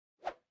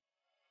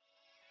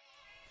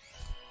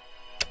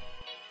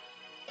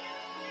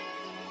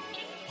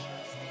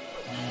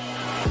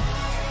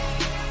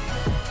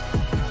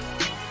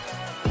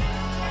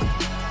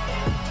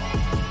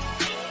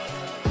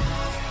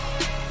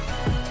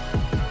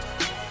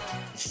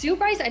Sue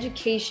Bryce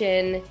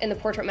Education and the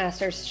Portrait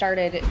Masters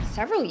started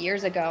several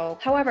years ago.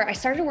 However, I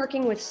started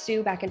working with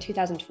Sue back in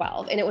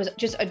 2012, and it was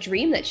just a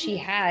dream that she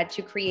had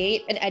to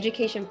create an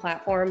education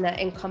platform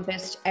that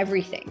encompassed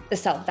everything. The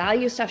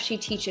self-value stuff she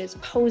teaches,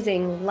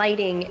 posing,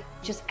 lighting,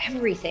 just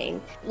everything,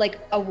 like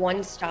a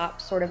one-stop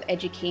sort of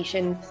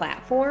education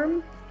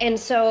platform. And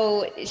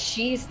so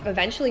she's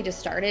eventually just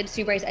started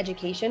Sue Bryce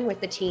Education with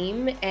the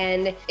team,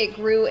 and it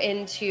grew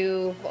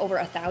into over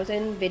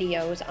 1,000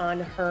 videos on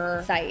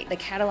her site. The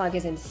catalog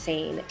is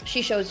insane.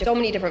 She shows so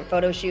many different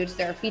photo shoots.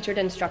 There are featured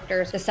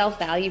instructors. The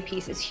self-value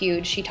piece is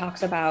huge. She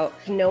talks about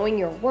knowing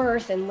your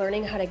worth and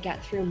learning how to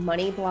get through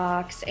money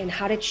blocks and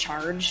how to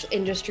charge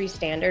industry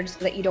standards so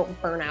that you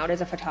don't burn out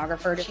as a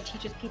photographer. She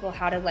teaches people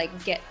how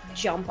to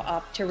jump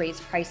up to raise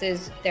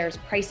prices. There's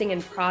pricing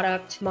and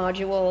product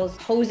modules.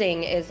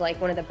 Posing is like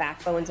one of the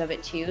backbones of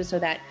it too, so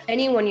that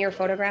anyone you're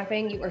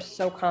photographing, you are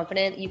so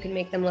confident you can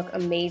make them look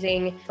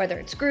amazing, whether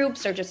it's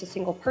groups or just a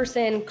single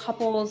person,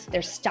 couples,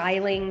 their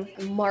styling,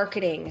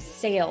 marketing,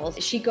 sales.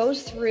 She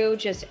goes through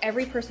just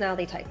every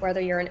personality type, whether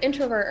you're an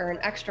introvert or an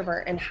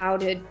extrovert, and how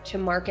to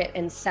market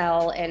and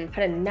sell and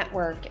how to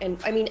network. And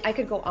I mean, I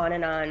could go on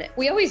and on.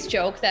 We always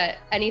joke that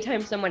anytime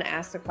someone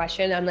asks a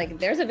question, I'm like,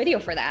 there's a video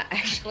for that.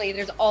 Actually,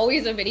 there's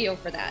always a video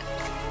for that.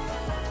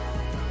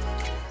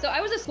 So I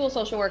was a school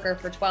social worker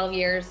for 12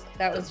 years.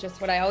 That was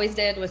just what I always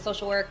did, was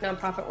social work,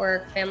 nonprofit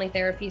work, family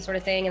therapy sort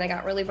of thing. And I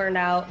got really burned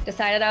out,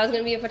 decided I was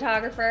gonna be a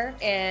photographer,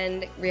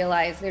 and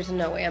realized there's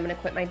no way I'm gonna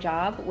quit my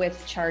job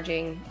with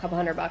charging a couple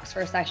 $100 for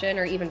a session,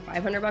 or even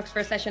 $500 for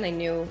a session. I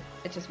knew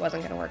it just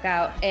wasn't gonna work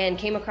out. And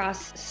came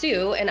across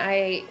Sue, and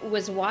I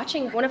was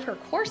watching one of her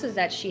courses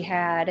that she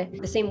had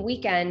the same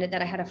weekend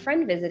that I had a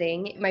friend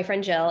visiting, my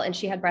friend Jill, and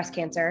she had breast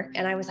cancer.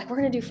 And I was like, we're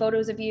gonna do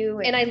photos of you.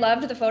 And I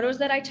loved the photos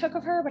that I took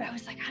of her, but I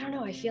was like, I don't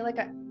know, I feel like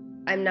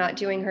I'm not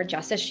doing her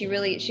justice.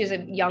 She's a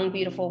young,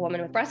 beautiful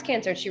woman with breast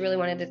cancer. She really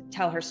wanted to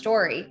tell her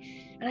story.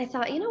 And I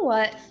thought, you know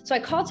what? So I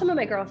called some of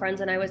my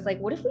girlfriends and I was like,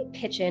 what if we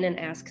pitch in and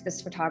ask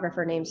this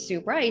photographer named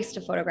Sue Bryce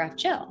to photograph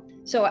Jill?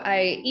 So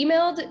I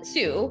emailed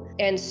Sue,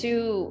 and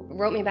Sue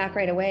wrote me back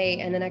right away.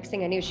 And the next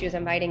thing I knew, she was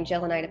inviting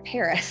Jill and I to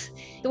Paris.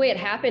 The way it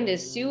happened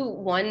is Sue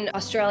won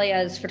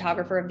Australia's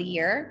Photographer of the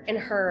Year, and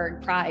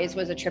her prize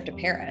was a trip to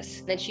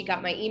Paris. And then she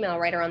got my email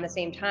right around the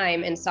same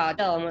time and saw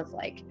Jill and was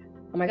like,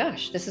 oh my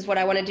gosh, this is what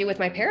I want to do with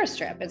my Paris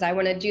trip, is I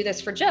want to do this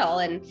for Jill.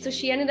 And so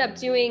she ended up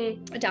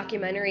doing a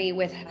documentary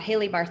with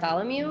Haley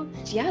Bartholomew.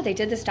 Yeah, they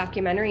did this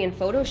documentary and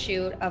photo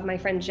shoot of my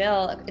friend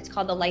Jill. It's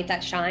called The Light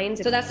That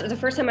Shines. So that's the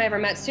first time I ever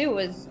met Sue,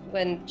 was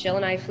when Jill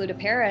and I flew to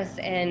Paris,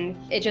 and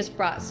it just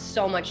brought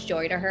so much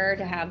joy to her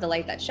to have The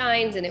Light That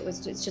Shines. And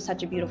it's just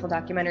such a beautiful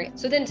documentary.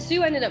 So then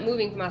Sue ended up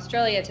moving from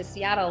Australia to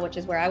Seattle, which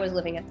is where I was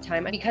living at the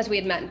time. Because we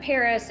had met in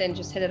Paris and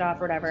just hit it off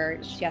or whatever,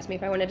 she asked me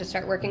if I wanted to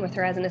start working with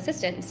her as an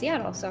assistant in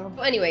Seattle. So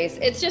anyways,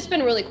 it's just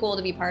been really cool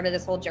to be part of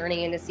this whole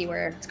journey and to see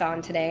where it's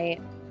gone today.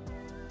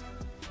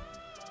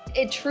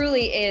 It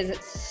truly is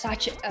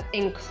such an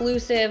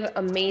inclusive,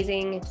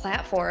 amazing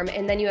platform.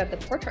 And then you have the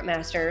Portrait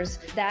Masters.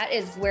 That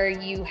is where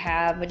you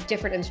have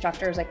different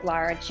instructors like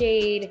Lara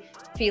Jade,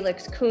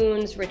 Felix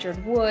Coons,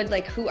 Richard Wood,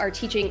 who are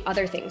teaching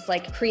other things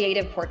like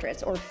creative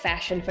portraits or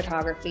fashion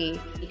photography.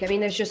 I mean,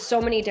 there's just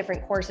so many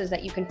different courses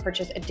that you can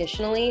purchase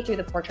additionally through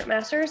the Portrait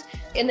Masters.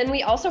 And then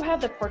we also have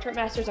the Portrait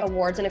Masters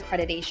Awards and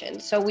Accreditation.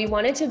 So we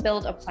wanted to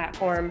build a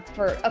platform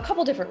for a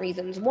couple different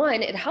reasons.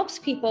 One, it helps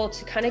people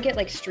to kind of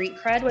get street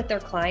cred with their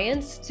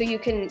clients. So you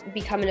can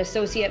become an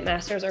associate,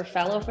 master's, or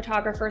fellow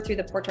photographer through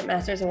the Portrait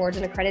Masters Awards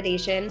and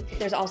Accreditation.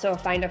 There's also a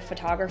Find a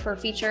Photographer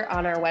feature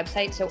on our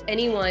website. So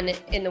anyone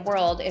in the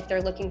world, if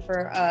they're looking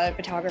for a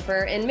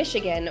photographer in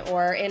Michigan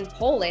or in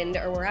Poland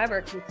or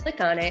wherever, can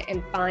click on it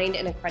and find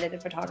an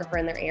accredited photographer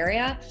in their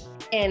area.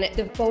 And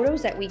the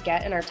photos that we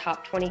get in our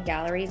top 20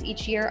 galleries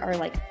each year are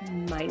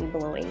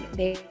mind-blowing.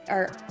 They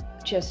are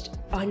just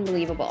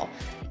unbelievable.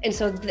 And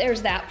so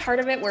there's that part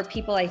of it where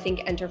people, I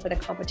think, enter for the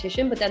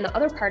competition. But then the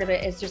other part of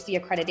it is just the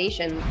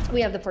accreditation. We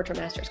have the Portrait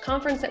Masters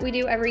Conference that we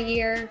do every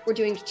year. We're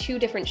doing 2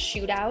 different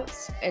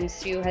shootouts, and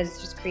Sue has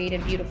just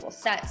created beautiful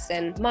sets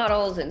and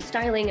models and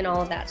styling and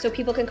all of that. So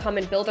people can come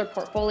and build their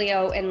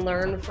portfolio and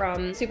learn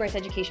from Sue Bryce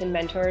Education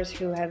mentors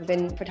who have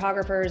been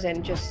photographers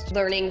and just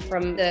learning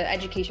from the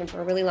education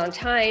for a really long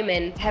time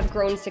and have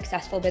grown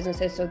successful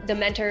businesses. So the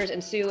mentors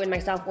and Sue and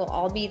myself will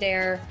all be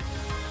there.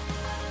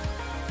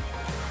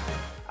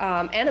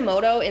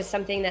 Animoto is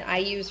something that I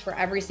use for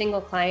every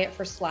single client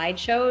for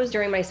slideshows.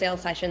 During my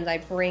sales sessions, I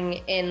bring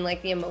in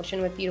the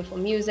emotion with beautiful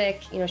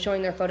music,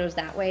 showing their photos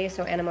that way.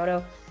 So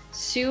Animoto.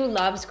 Sue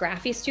loves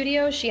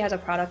Graphistudio. She has a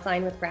product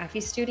line with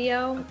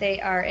Graphistudio. They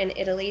are in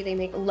Italy. They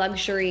make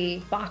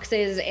luxury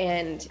boxes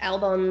and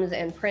albums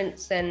and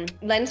prints. And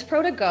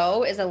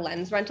LensProToGo is a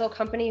lens rental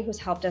company who's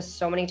helped us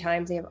so many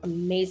times. They have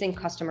amazing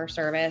customer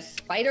service.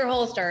 Spider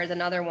Holster is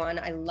another one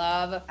I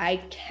love. I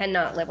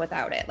cannot live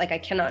without it. I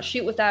cannot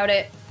shoot without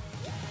it.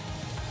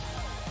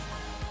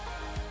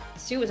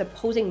 Sue is a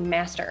posing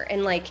master.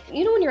 And like,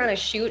 you know, when you're on a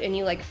shoot and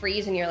you like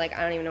freeze and you're like,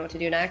 I don't even know what to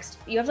do next.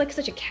 You have like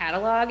such a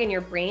catalog in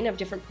your brain of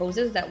different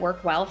poses that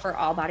work well for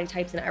all body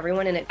types and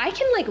everyone. And I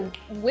can like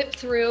whip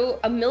through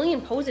a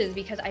million poses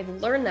because I've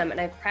learned them and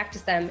I've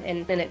practiced them,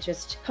 and then it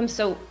just comes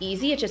so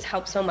easy. It just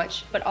helps so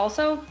much. But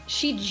also,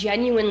 she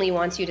genuinely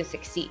wants you to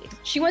succeed.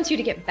 She wants you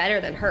to get better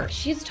than her.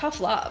 She's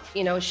tough love.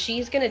 You know,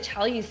 she's going to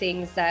tell you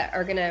things that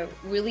are going to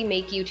really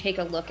make you take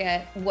a look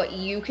at what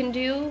you can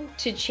do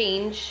to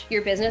change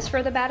your business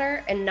for the better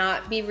and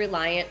not be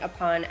reliant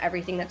upon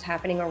everything that's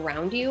happening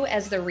around you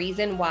as the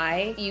reason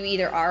why you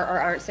either are or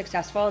aren't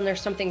successful. And there's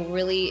something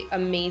really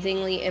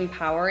amazingly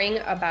empowering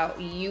about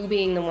you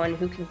being the one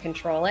who can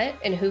control it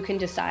and who can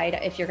decide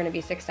if you're going to be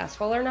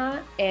successful or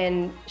not.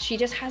 And she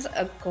just has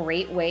a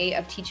great way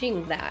of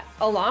teaching that,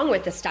 along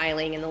with the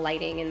styling and the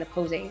lighting and the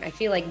posing. I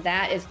feel like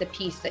that is the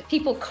piece that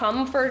people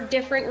come for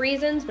different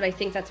reasons, but I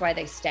think that's why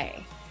they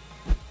stay.